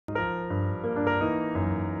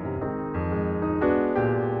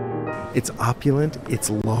It's opulent, it's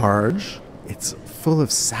large, it's full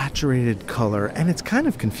of saturated color, and it's kind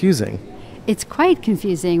of confusing. It's quite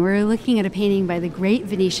confusing. We're looking at a painting by the great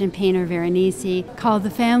Venetian painter Veronese called The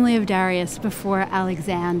Family of Darius before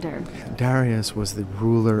Alexander. Darius was the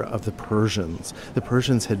ruler of the Persians. The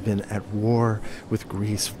Persians had been at war with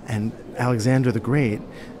Greece, and Alexander the Great,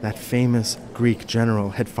 that famous Greek general,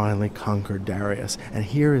 had finally conquered Darius. And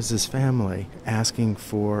here is his family asking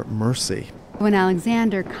for mercy. When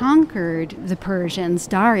Alexander conquered the Persians,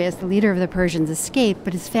 Darius, the leader of the Persians, escaped,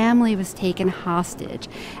 but his family was taken hostage.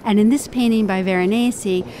 And in this painting by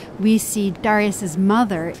Veronese, we see Darius's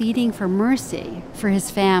mother pleading for mercy for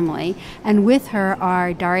his family, and with her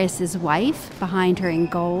are Darius's wife, behind her in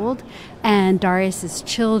gold, and Darius's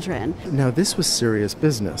children. Now, this was serious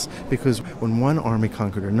business, because when one army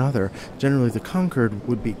conquered another, generally the conquered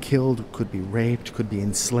would be killed, could be raped, could be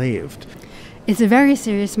enslaved. It's a very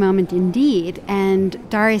serious moment indeed, and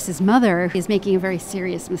Darius's mother is making a very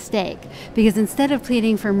serious mistake, because instead of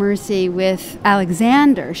pleading for mercy with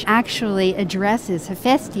Alexander, she actually addresses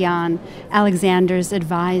Hephaestion, Alexander's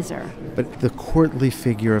advisor. But the courtly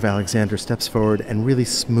figure of Alexander steps forward and really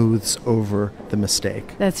smooths over the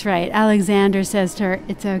mistake. That's right. Alexander says to her,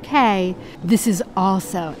 "It's okay. This is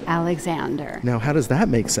also Alexander." Now, how does that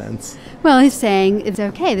make sense? Well, he's saying, it's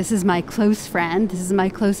okay. This is my close friend. This is my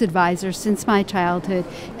close advisor since my childhood.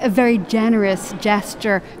 A very generous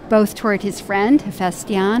gesture, both toward his friend,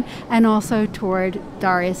 Hephaestion, and also toward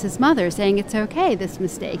Darius's mother, saying it's okay, this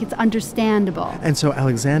mistake. It's understandable. And so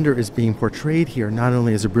Alexander is being portrayed here not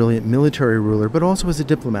only as a brilliant military ruler, but also as a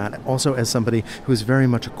diplomat, also as somebody who is very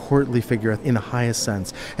much a courtly figure in the highest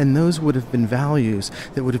sense. And those would have been values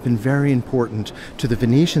that would have been very important to the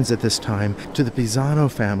Venetians at this time, to the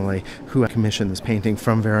Pisano family who commissioned this painting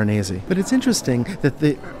from Veronese. But it's interesting that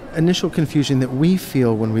the initial confusion that we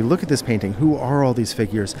feel when we look at this painting, who are all these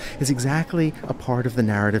figures, is exactly a part of the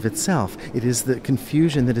narrative itself. It is the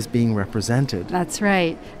confusion that is being represented. That's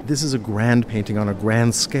right. This is a grand painting on a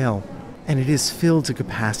grand scale. And it is filled to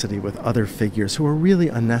capacity with other figures who are really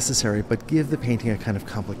unnecessary but give the painting a kind of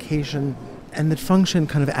complication and that function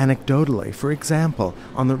kind of anecdotally. For example,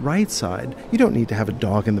 on the right side, you don't need to have a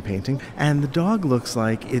dog in the painting, and the dog looks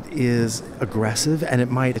like it is aggressive and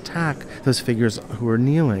it might attack those figures who are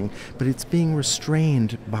kneeling, but it's being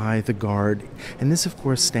restrained by the guard. And this, of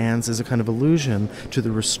course, stands as a kind of allusion to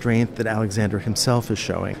the restraint that Alexander himself is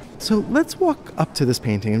showing. So let's walk up to this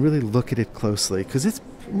painting and really look at it closely, because it's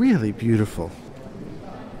really beautiful.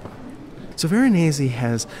 So Veronese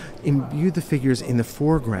has imbued the figures in the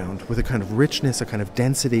foreground with a kind of richness, a kind of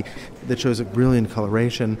density that shows a brilliant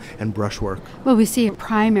coloration and brushwork. Well, we see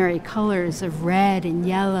primary colors of red and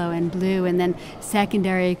yellow and blue, and then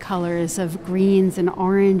secondary colors of greens and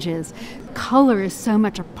oranges. Color is so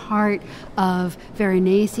much a part of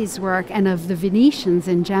Veronese's work and of the Venetians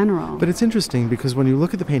in general. But it's interesting because when you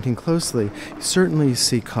look at the painting closely, certainly you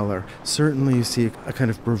see color, certainly you see a kind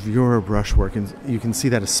of bravura brushwork, and you can see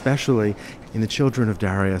that especially in the children of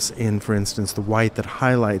Darius, in, for instance, the white that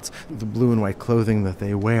highlights the blue and white clothing that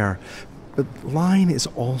they wear. But line is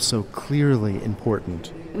also clearly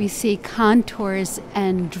important. We see contours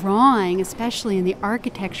and drawing, especially in the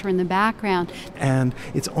architecture in the background. And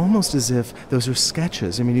it's almost as if those are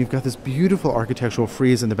sketches. I mean, you've got this beautiful architectural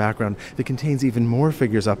frieze in the background that contains even more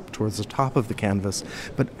figures up towards the top of the canvas.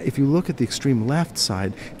 But if you look at the extreme left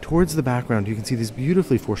side, towards the background, you can see these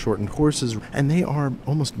beautifully foreshortened horses, and they are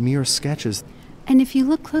almost mere sketches. And if you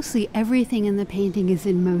look closely, everything in the painting is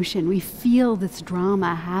in motion. We feel this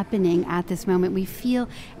drama happening at this moment. We feel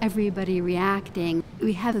everybody reacting.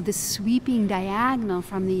 We have this sweeping diagonal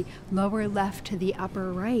from the lower left to the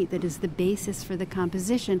upper right that is the basis for the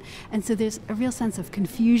composition. And so there's a real sense of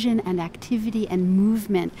confusion and activity and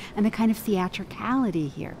movement and a kind of theatricality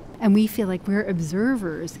here. And we feel like we're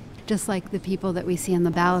observers, just like the people that we see on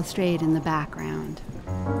the balustrade in the background.